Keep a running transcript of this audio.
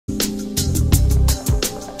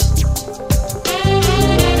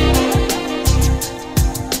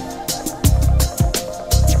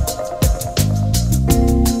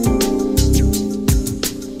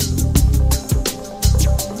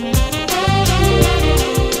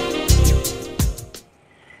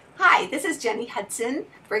Jenny Hudson,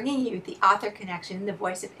 bringing you the Author Connection, the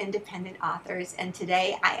voice of independent authors. And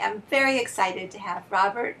today I am very excited to have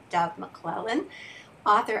Robert Dove McClellan,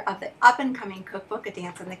 author of the up-and-coming cookbook, A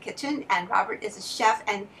Dance in the Kitchen. And Robert is a chef,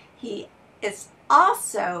 and he is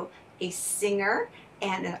also a singer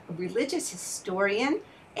and a religious historian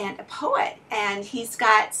and a poet. And he's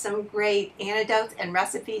got some great anecdotes and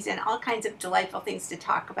recipes and all kinds of delightful things to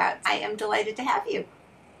talk about. I am delighted to have you.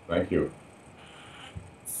 Thank you.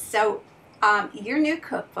 So your new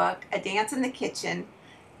cookbook, A Dance in the Kitchen,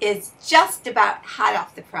 is just about hot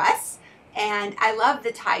off the press. And I love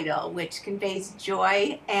the title, which conveys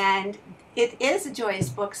joy. And it is a joyous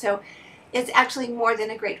book, so it's actually more than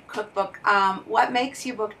a great cookbook. What makes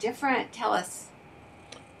your book different? Tell us.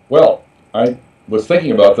 Well, I was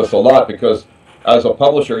thinking about this a lot because as a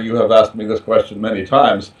publisher, you have asked me this question many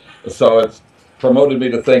times. So it's promoted me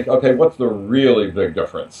to think, okay, what's the really big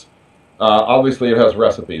difference? Obviously, it has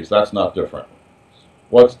recipes. That's not different.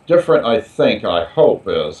 What's different, I think, I hope,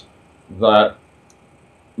 is that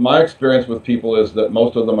my experience with people is that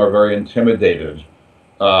most of them are very intimidated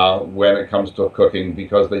when it comes to cooking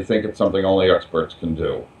because they think it's something only experts can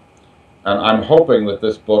do. And I'm hoping that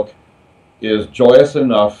this book is joyous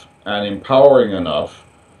enough and empowering enough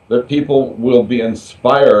that people will be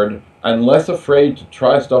inspired and less afraid to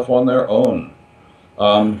try stuff on their own.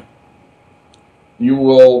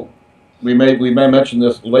 We may mention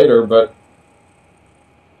this later, but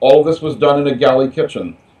all of this was done in a galley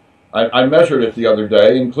kitchen. I measured it the other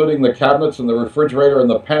day, including the cabinets and the refrigerator and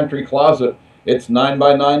the pantry closet. It's 9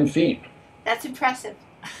 by 9 feet. That's impressive.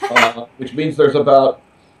 Which means there's about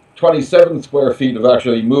 27 square feet of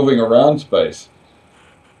actually moving around space.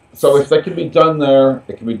 So if that can be done there,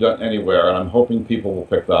 it can be done anywhere, and I'm hoping people will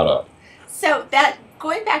pick that up. So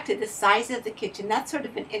going back to the size of the kitchen, that's sort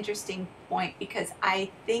of an interesting point because I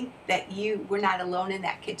think that you were not alone in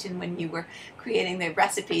that kitchen when you were creating the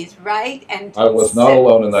recipes, right? And I was not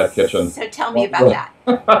alone in that kitchen. So tell me about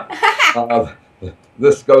that.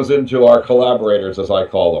 This goes into our collaborators, as I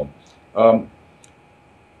call them.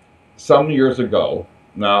 Some years ago,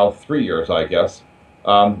 now 3 years, I guess,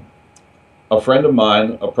 a friend of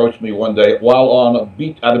mine approached me one day while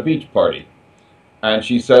at a beach party. And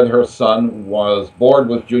she said her son was bored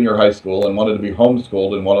with junior high school and wanted to be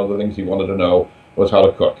homeschooled, and one of the things he wanted to know was how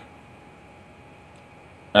to cook.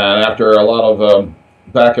 And after a lot of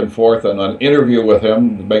back and forth and an interview with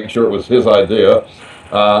him to make sure it was his idea,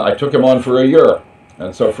 I took him on for a year.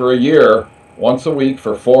 And so for a year, once a week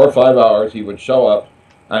for 4 or 5 hours, he would show up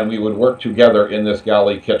and we would work together in this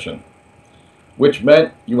galley kitchen. Which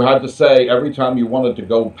meant you had to say every time you wanted to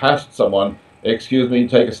go past someone, "Excuse me,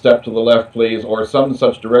 take a step to the left, please," or some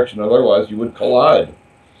such direction, otherwise you would collide.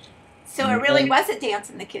 So it really was a dance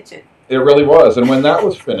in the kitchen. It really was. And when that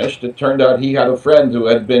was finished, it turned out he had a friend who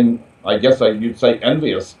had been, I guess you'd say,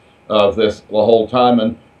 envious of this the whole time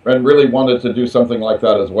and really wanted to do something like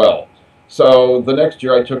that as well. So the next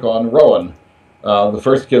year I took on Rowan. The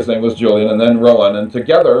first kid's name was Julian, and then Rowan. And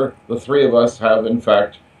together, the three of us have, in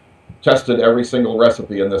fact, tested every single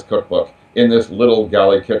recipe in this cookbook in this little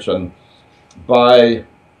galley kitchen by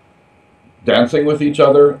dancing with each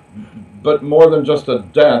other, but more than just a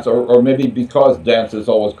dance, or maybe because dance is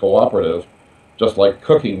always cooperative, just like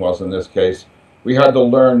cooking was in this case, we had to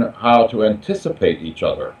learn how to anticipate each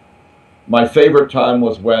other. My favorite time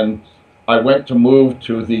was when I went to move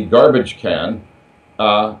to the garbage can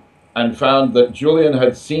and found that Julian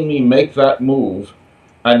had seen me make that move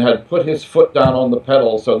and had put his foot down on the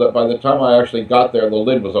pedal so that by the time I actually got there, the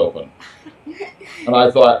lid was open. And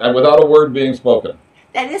I thought, and without a word being spoken.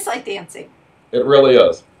 That is like dancing. It really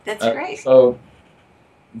is. That's great. So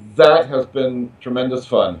that has been tremendous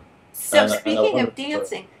fun. So speaking of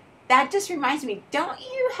dancing, that just reminds me, don't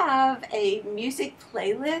you have a music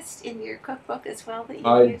playlist in your cookbook as well that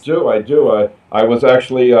you use? I do. I was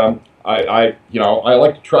actually, I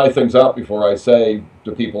like to try things out before I say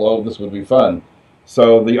to people, oh, this would be fun.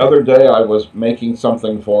 So the other day I was making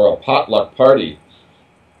something for a potluck party,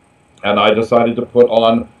 and I decided to put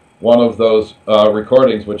on one of those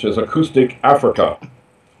recordings, which is Acoustic Africa.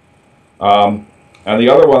 And the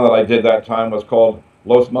other one that I did that time was called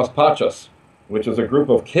Los Maspachos, which is a group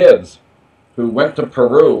of kids who went to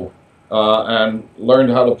Peru and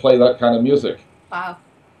learned how to play that kind of music. Wow.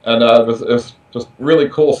 And it was just really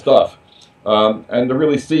cool stuff. And to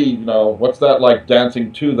really see, what's that like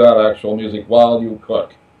dancing to that actual music while you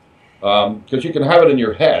cook. Because you can have it in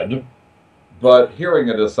your head, but hearing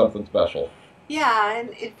it is something special. Yeah,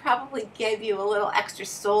 and it probably gave you a little extra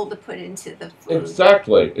soul to put into the food.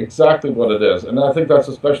 Exactly what it is. And I think that's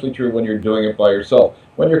especially true when you're doing it by yourself.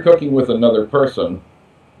 When you're cooking with another person,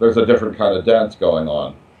 there's a different kind of dance going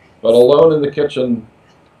on. But alone in the kitchen,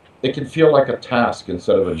 it can feel like a task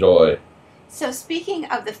instead of a joy. So speaking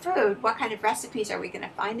of the food, what kind of recipes are we going to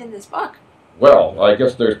find in this book? Well, I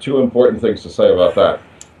guess there's two important things to say about that.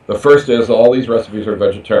 The first is all these recipes are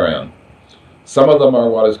vegetarian. Some of them are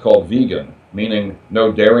what is called vegan, meaning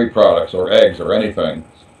no dairy products or eggs or anything.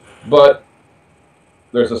 But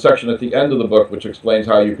there's a section at the end of the book which explains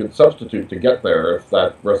how you can substitute to get there if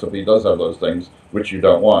that recipe does have those things which you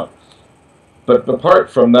don't want. But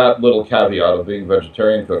apart from that little caveat of being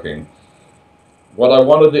vegetarian cooking, what I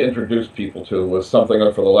wanted to introduce people to was something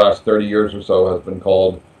that for the last 30 years or so has been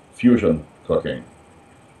called fusion cooking,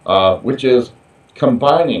 which is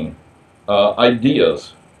combining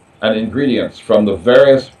ideas and ingredients from the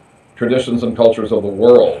various traditions and cultures of the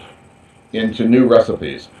world into new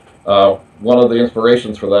recipes. One of the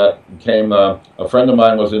inspirations for that came, a friend of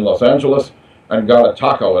mine was in Los Angeles and got a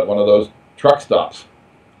taco at one of those truck stops.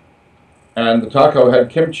 And the taco had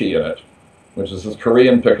kimchi in it, which is this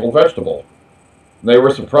Korean pickled vegetable. They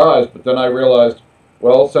were surprised, but then I realized,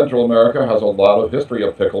 well, Central America has a lot of history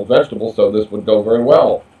of pickled vegetables, so this would go very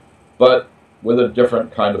well, but with a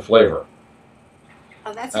different kind of flavor.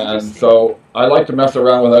 Oh, that's And interesting. so I like to mess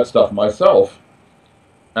around with that stuff myself.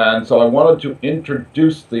 And so I wanted to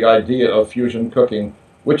introduce the idea of fusion cooking,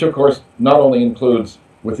 which of course not only includes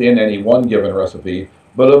within any one given recipe,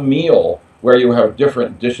 but a meal where you have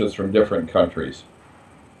different dishes from different countries,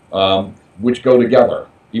 which go together,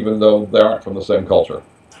 even though they aren't from the same culture.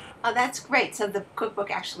 Oh, that's great. So the cookbook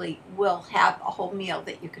actually will have a whole meal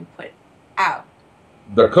that you can put out.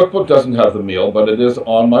 The cookbook doesn't have the meal, but it is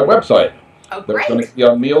on my website. Oh, There's great. going to be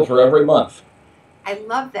a meal for every month. I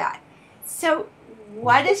love that. So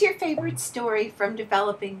what is your favorite story from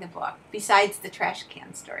developing the book, besides the trash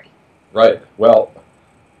can story? Right. Well,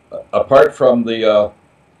 apart from the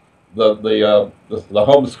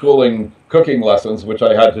homeschooling cooking lessons, which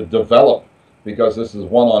I had to develop because this is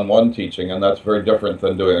one-on-one teaching, and that's very different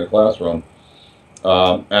than doing a classroom,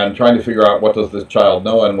 and trying to figure out what does this child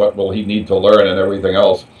know and what will he need to learn and everything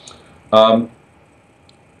else.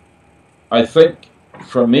 I think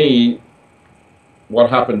for me,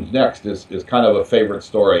 what happened next is kind of a favorite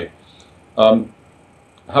story.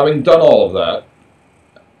 Having done all of that,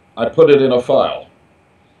 I put it in a file,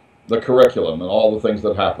 the curriculum and all the things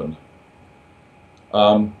that happened.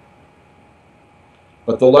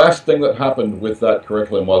 But the last thing that happened with that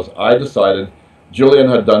curriculum was I decided Julian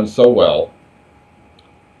had done so well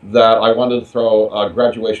that I wanted to throw a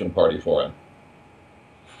graduation party for him.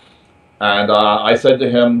 And I said to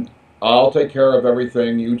him, I'll take care of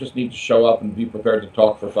everything, you just need to show up and be prepared to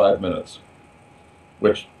talk for 5 minutes,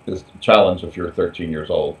 which is a challenge if you're 13 years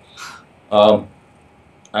old.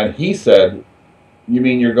 And he said, you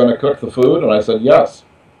mean you're going to cook the food? And I said, yes.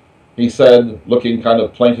 He said, looking kind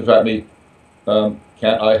of plaintive at me, can't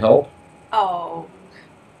I help? Oh.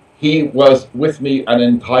 He was with me an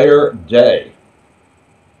entire day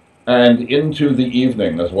and into the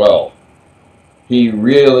evening as well. He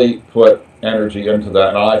really put energy into that,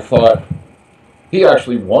 and I thought, he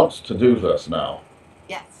actually wants to do this now.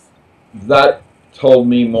 Yes. That told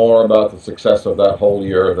me more about the success of that whole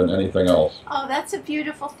year than anything else. Oh, that's a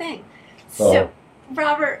beautiful thing. So- So,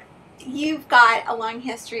 Robert, you've got a long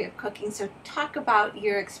history of cooking, so talk about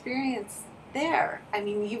your experience there. I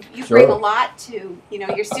mean, you Sure. bring a lot to,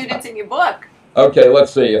 your students in your book. Okay,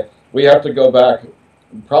 let's see. We have to go back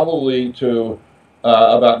probably to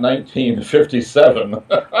about 1957.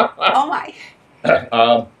 Oh, my.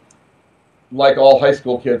 Like all high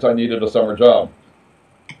school kids, I needed a summer job.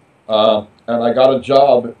 And I got a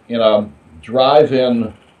job in a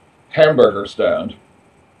drive-in hamburger stand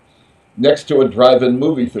next to a drive-in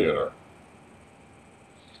movie theater.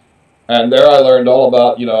 And there I learned all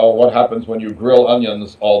about, what happens when you grill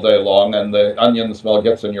onions all day long and the onion smell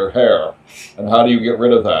gets in your hair. And how do you get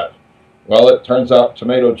rid of that? Well, it turns out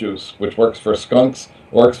tomato juice, which works for skunks,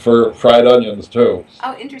 works for fried onions too.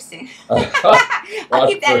 Oh, interesting. I'll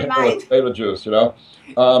keep that in mind. Potato juice,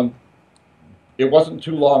 It wasn't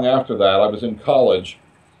too long after that. I was in college,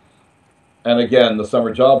 and again, the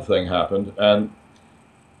summer job thing happened, and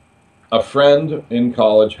a friend in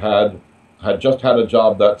college had just had a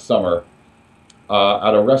job that summer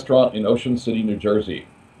at a restaurant in Ocean City, New Jersey,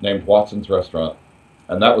 named Watson's Restaurant,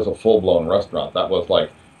 and that was a full-blown restaurant. That was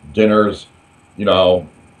like dinners,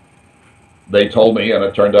 they told me, and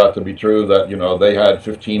it turned out to be true, that, they had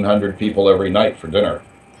 1,500 people every night for dinner.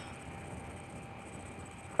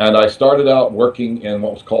 And I started out working in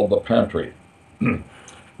what was called the pantry.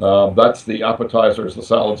 That's the appetizers, the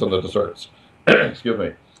salads, and the desserts. Excuse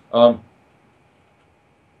me. The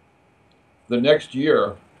next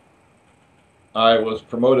year, I was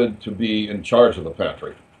promoted to be in charge of the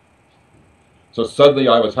pantry. So suddenly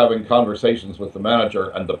I was having conversations with the manager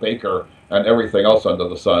and the baker and everything else under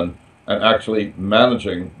the sun, and actually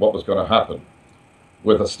managing what was going to happen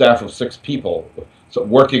with a staff of 6 people, so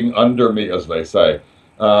working under me, as they say.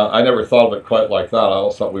 I never thought of it quite like that. I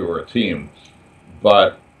always thought we were a team.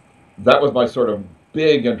 But that was my sort of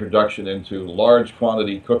big introduction into large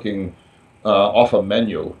quantity cooking off a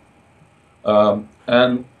menu,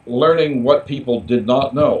 and learning what people did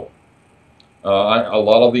not know. A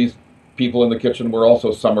lot of these people in the kitchen were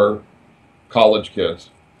also summer college kids.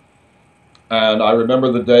 And I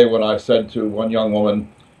remember the day when I said to one young woman,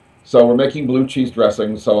 so we're making blue cheese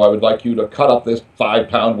dressing, so I would like you to cut up this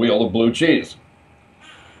 5-pound wheel of blue cheese.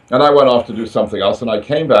 And I went off to do something else, and I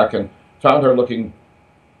came back and found her looking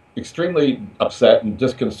extremely upset and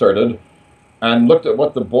disconcerted, and looked at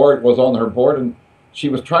what the board was on her board, and she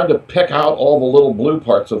was trying to pick out all the little blue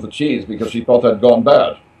parts of the cheese because she felt it had gone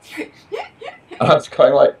bad. I was kind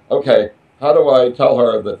of like, okay, how do I tell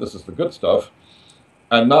her that this is the good stuff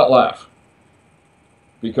and not laugh?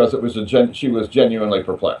 Because it was she was genuinely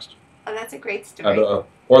perplexed. Oh, that's a great story. And,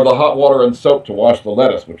 or the hot water and soap to wash the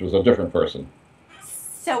lettuce, which was a different person.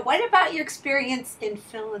 So what about your experience in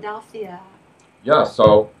Philadelphia? Yeah,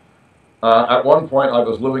 so at one point I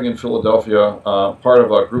was living in Philadelphia, part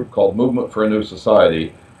of a group called Movement for a New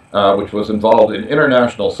Society, which was involved in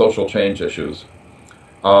international social change issues.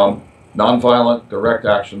 Nonviolent, direct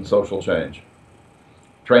action social change.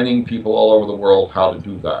 Training people all over the world how to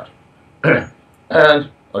do that. And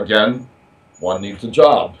again, one needs a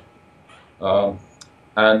job.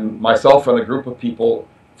 And myself and a group of people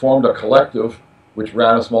formed a collective which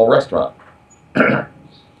ran a small restaurant.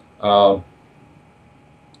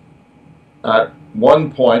 At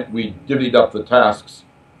one point, we divvied up the tasks,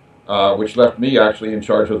 which left me actually in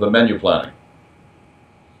charge of the menu planning.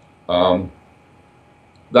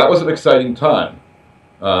 That was an exciting time.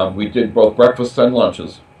 We did both breakfasts and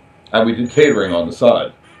lunches, and we did catering on the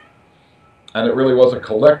side. And it really was a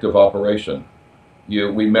collective operation.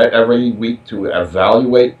 We met every week to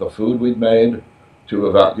evaluate the food we'd made,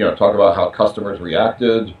 to talk about how customers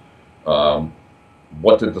reacted,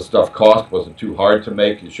 what did the stuff cost, was it too hard to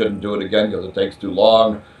make, you shouldn't do it again because it takes too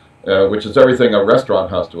long, which is everything a restaurant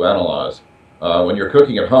has to analyze. When you're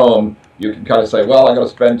cooking at home, you can kind of say, well, I'm going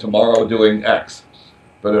to spend tomorrow doing X.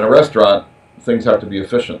 But in a restaurant, things have to be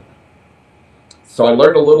efficient. So I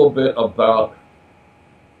learned a little bit about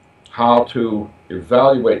how to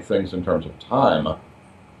evaluate things in terms of time,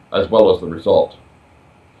 as well as the result.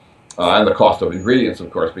 And the cost of ingredients, of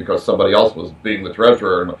course, because somebody else was being the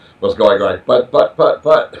treasurer and was going, but.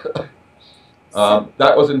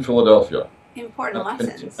 That was in Philadelphia. Important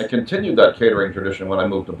lessons. I continued that catering tradition when I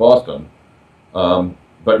moved to Boston,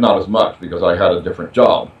 but not as much because I had a different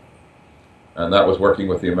job. And that was working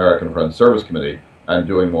with the American Friends Service Committee and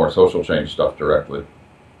doing more social change stuff directly.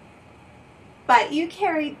 But you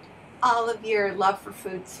carried all of your love for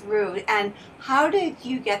food through, and how did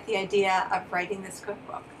you get the idea of writing this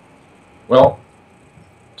cookbook? Well,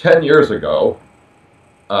 10 years ago,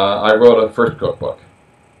 I wrote a first cookbook.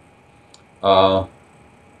 And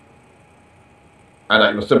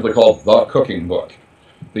it was simply called The Cooking Book,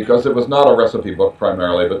 because it was not a recipe book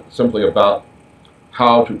primarily, but simply about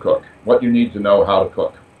how to cook, what you need to know how to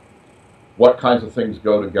cook, what kinds of things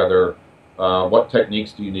go together, what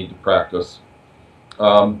techniques do you need to practice.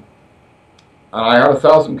 And I had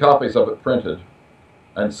 1,000 copies of it printed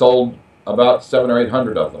and sold about 700 or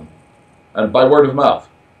 800 of them, and by word of mouth.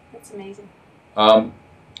 That's amazing.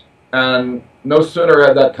 And no sooner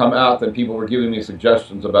had that come out than people were giving me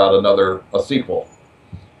suggestions about a sequel.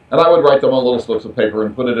 And I would write them on little slips of paper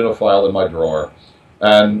and put it in a file in my drawer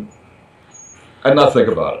and not think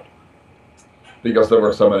about it, because there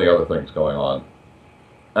were so many other things going on.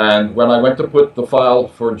 And when I went to put the file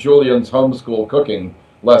for Julian's homeschool cooking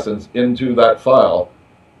lessons into that file,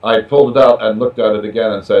 I pulled it out and looked at it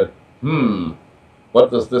again and said, what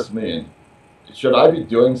does this mean? Should I be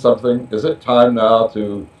doing something? Is it time now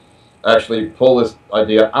to actually pull this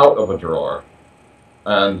idea out of a drawer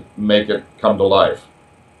and make it come to life?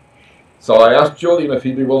 So I asked Julian if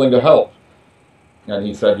he'd be willing to help, and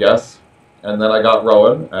he said yes. And then I got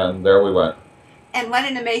Rowan, and there we went. And what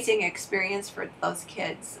an amazing experience for those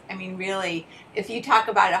kids. I mean, really, if you talk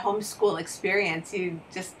about a homeschool experience,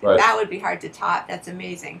 that would be hard to top. That's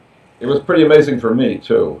amazing. It was pretty amazing for me,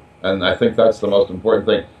 too. And I think that's the most important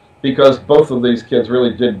thing, because both of these kids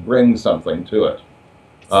really did bring something to it.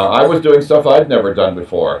 I was doing stuff I'd never done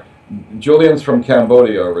before. Julian's from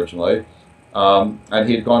Cambodia originally, and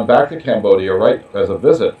he'd gone back to Cambodia right as a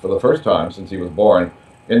visit for the first time since he was born,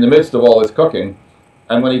 in the midst of all his cooking.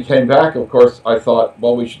 And when he came back, of course, I thought,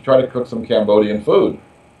 well, we should try to cook some Cambodian food.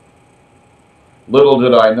 Little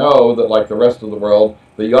did I know that, like the rest of the world,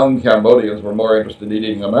 the young Cambodians were more interested in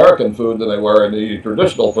eating American food than they were in eating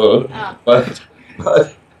traditional food. Oh. But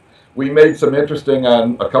we made some interesting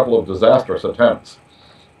and a couple of disastrous attempts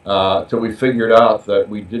till we figured out that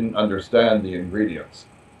we didn't understand the ingredients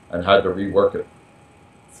and had to rework it.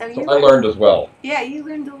 So I learned as well. Yeah, you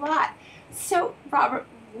learned a lot. So, Robert,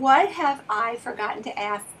 what have I forgotten to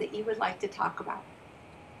ask that you would like to talk about?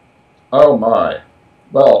 Oh my.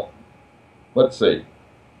 Well, let's see.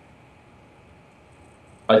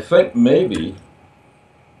 I think maybe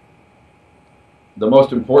the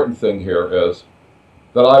most important thing here is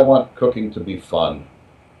that I want cooking to be fun.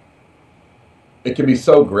 It can be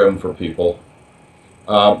so grim for people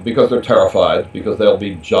because they're terrified, because they'll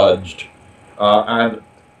be judged. And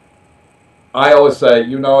I always say,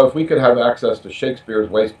 you know, if we could have access to Shakespeare's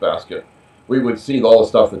wastebasket, we would see all the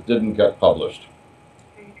stuff that didn't get published.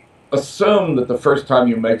 Assume that the first time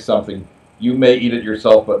you make something, you may eat it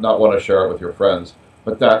yourself but not want to share it with your friends.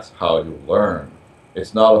 But that's how you learn.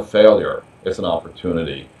 It's not a failure, it's an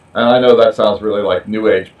opportunity. And I know that sounds really like New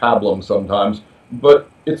Age pablum sometimes, but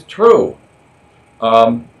it's true.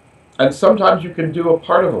 And sometimes you can do a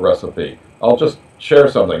part of a recipe. I'll just share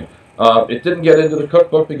something. It didn't get into the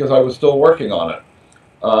cookbook because I was still working on it.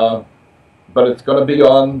 But it's going to be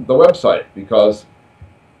on the website because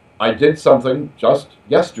I did something just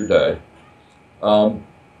yesterday.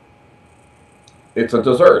 It's a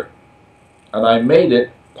dessert. And I made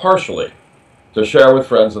it partially to share with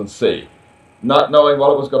friends and see. Not knowing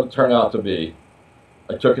what it was going to turn out to be,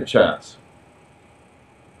 I took a chance.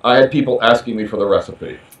 I had people asking me for the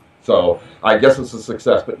recipe. So I guess it's a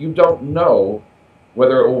success, but you don't know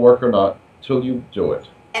whether it will work or not till you do it.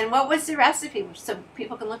 And what was the recipe so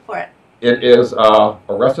people can look for it? It is a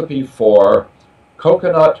recipe for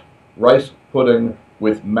coconut rice pudding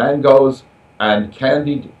with mangoes and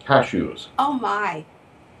candied cashews. Oh my.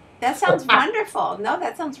 That sounds wonderful. No,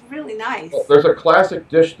 that sounds really nice. Well, there's a classic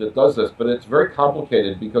dish that does this, but it's very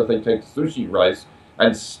complicated because they take sushi rice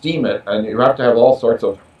and steam it, and you have to have all sorts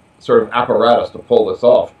of sort of apparatus to pull this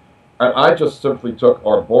off. And I just simply took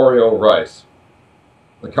arborio rice,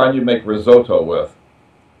 the kind you make risotto with,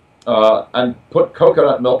 and put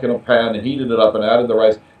coconut milk in a pan and heated it up and added the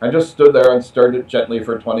rice and just stood there and stirred it gently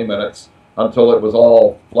for 20 minutes until it was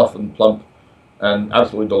all fluff and plump and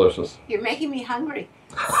absolutely delicious. You're making me hungry.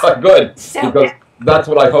 Good, because that's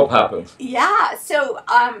what I hope happens. Yeah, so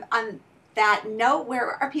on that note,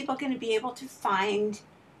 where are people going to be able to find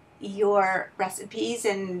your recipes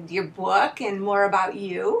and your book and more about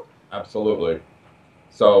you? Absolutely.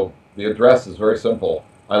 So the address is very simple.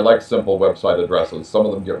 I like simple website addresses. Some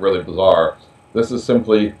of them get really bizarre. This is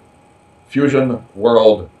simply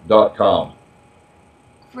fusionworld.com.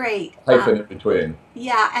 Great. Hyphen in between.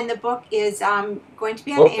 Yeah, and the book is going to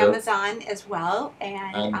be on Amazon as well.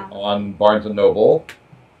 And on Barnes & Noble.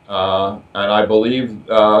 And I believe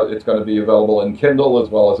it's going to be available in Kindle as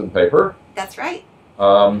well as in paper. That's right.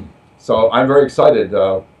 So I'm very excited.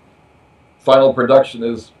 Final production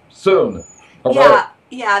is soon.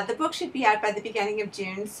 Yeah, the book should be out by the beginning of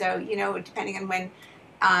June. So, you know, depending on when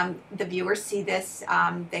the viewers see this,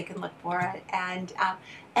 they can look for it. And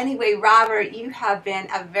anyway, Robert, you have been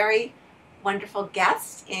a very wonderful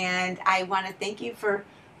guest, and I want to thank you for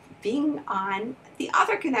being on the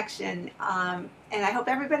Author Connection. And I hope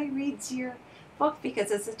everybody reads your book because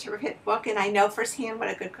it's a terrific book, and I know firsthand what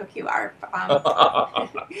a good cook you are.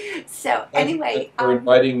 So anyway, thank you for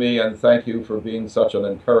inviting me, and thank you for being such an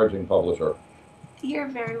encouraging publisher. You're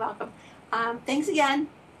very welcome. Thanks again.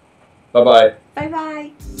 Bye-bye.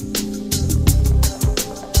 Bye-bye.